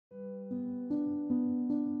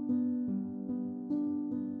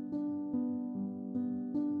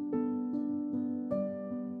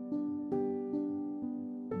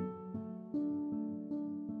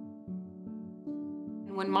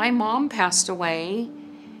When my mom passed away,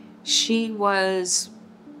 she was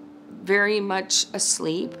very much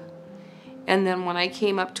asleep. And then when I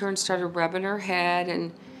came up to her and started rubbing her head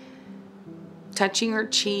and touching her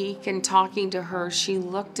cheek and talking to her, she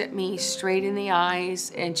looked at me straight in the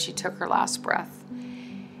eyes and she took her last breath.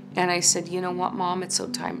 And I said, you know what, Mom, it's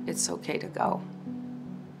okay to go.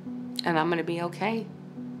 And I'm gonna be okay.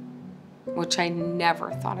 Which I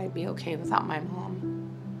never thought I'd be okay without my mom.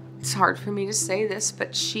 It's hard for me to say this,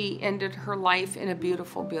 but she ended her life in a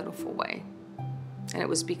beautiful, beautiful way. And it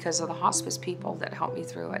was because of the hospice people that helped me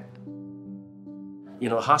through it. You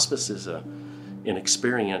know, hospice is an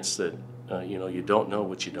experience that, you know, you don't know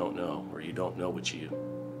what you don't know, or you don't know what you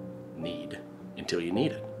need until you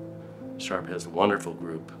need it. Sharp has a wonderful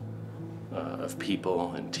group of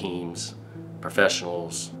people and teams,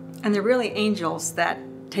 professionals. And they're really angels that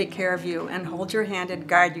take care of you and hold your hand and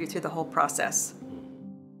guide you through the whole process.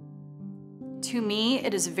 To me,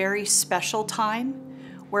 it is a very special time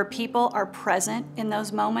where people are present in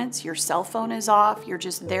those moments. Your cell phone is off, you're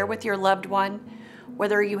just there with your loved one.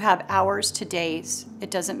 Whether you have hours to days,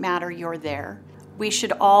 it doesn't matter, you're there. We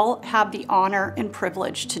should all have the honor and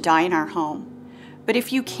privilege to die in our home. But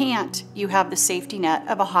if you can't, you have the safety net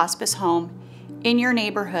of a hospice home in your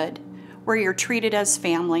neighborhood where you're treated as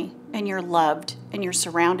family and you're loved and you're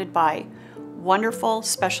surrounded by wonderful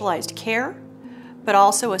specialized care, but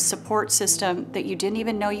also a support system that you didn't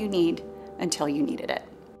even know you need until you needed it.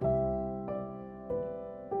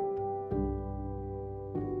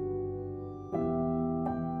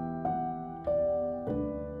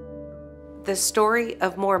 The story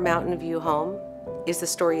of Moore MountainView Home is the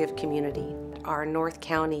story of community. Our North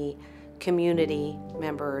County community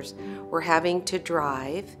members were having to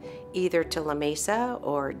drive either to La Mesa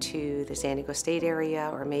or to the San Diego State area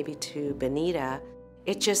or maybe to Bonita.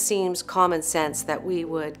 It just seems common sense that we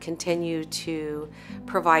would continue to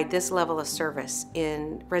provide this level of service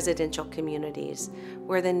in residential communities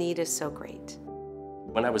where the need is so great.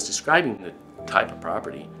 When I was describing the type of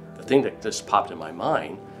property, the thing that just popped in my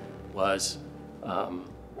mind was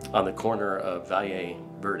on the corner of Valle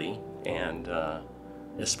Verde and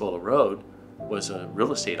Espola Road was a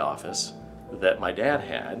real estate office that my dad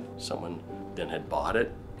had. Someone then had bought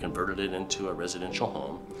it, converted it into a residential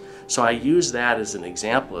home. So I use that as an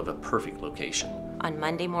example of a perfect location. On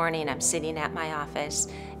Monday morning, I'm sitting at my office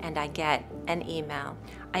and I get an email.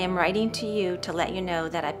 I am writing to you to let you know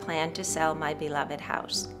that I plan to sell my beloved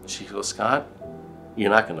house. She goes, Scott, you're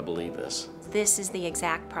not going to believe this. This is the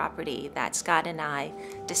exact property that Scott and I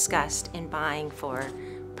discussed in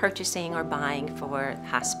purchasing or buying for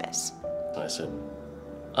hospice. And I said,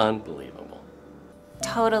 unbelievable.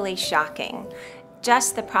 Totally shocking.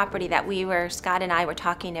 Just the property that Scott and I were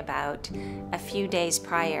talking about a few days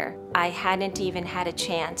prior, I hadn't even had a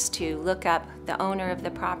chance to look up the owner of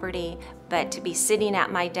the property, but to be sitting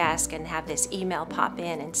at my desk and have this email pop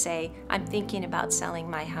in and say, I'm thinking about selling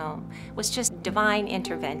my home, was just divine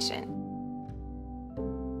intervention.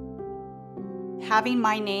 Having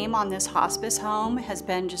my name on this hospice home has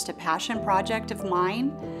been just a passion project of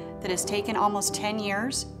mine that has taken almost 10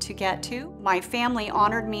 years to get to. My family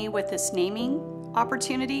honored me with this naming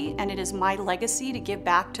opportunity, and it is my legacy to give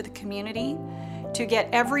back to the community, to get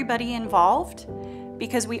everybody involved,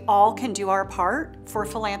 because we all can do our part for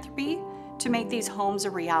philanthropy to make these homes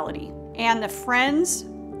a reality. And the friends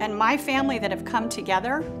and my family that have come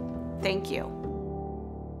together, thank you.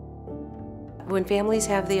 When families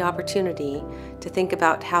have the opportunity to think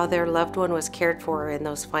about how their loved one was cared for in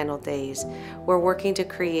those final days, we're working to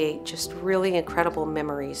create just really incredible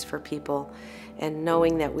memories for people, and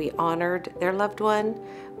knowing that we honored their loved one,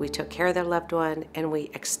 we took care of their loved one, and we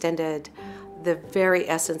extended the very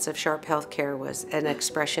essence of Sharp Healthcare was an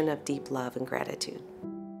expression of deep love and gratitude.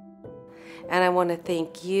 And I want to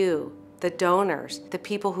thank you, the donors, the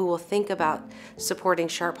people who will think about supporting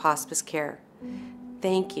Sharp Hospice Care.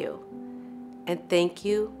 Thank you. And thank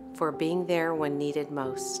you for being there when needed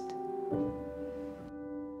most.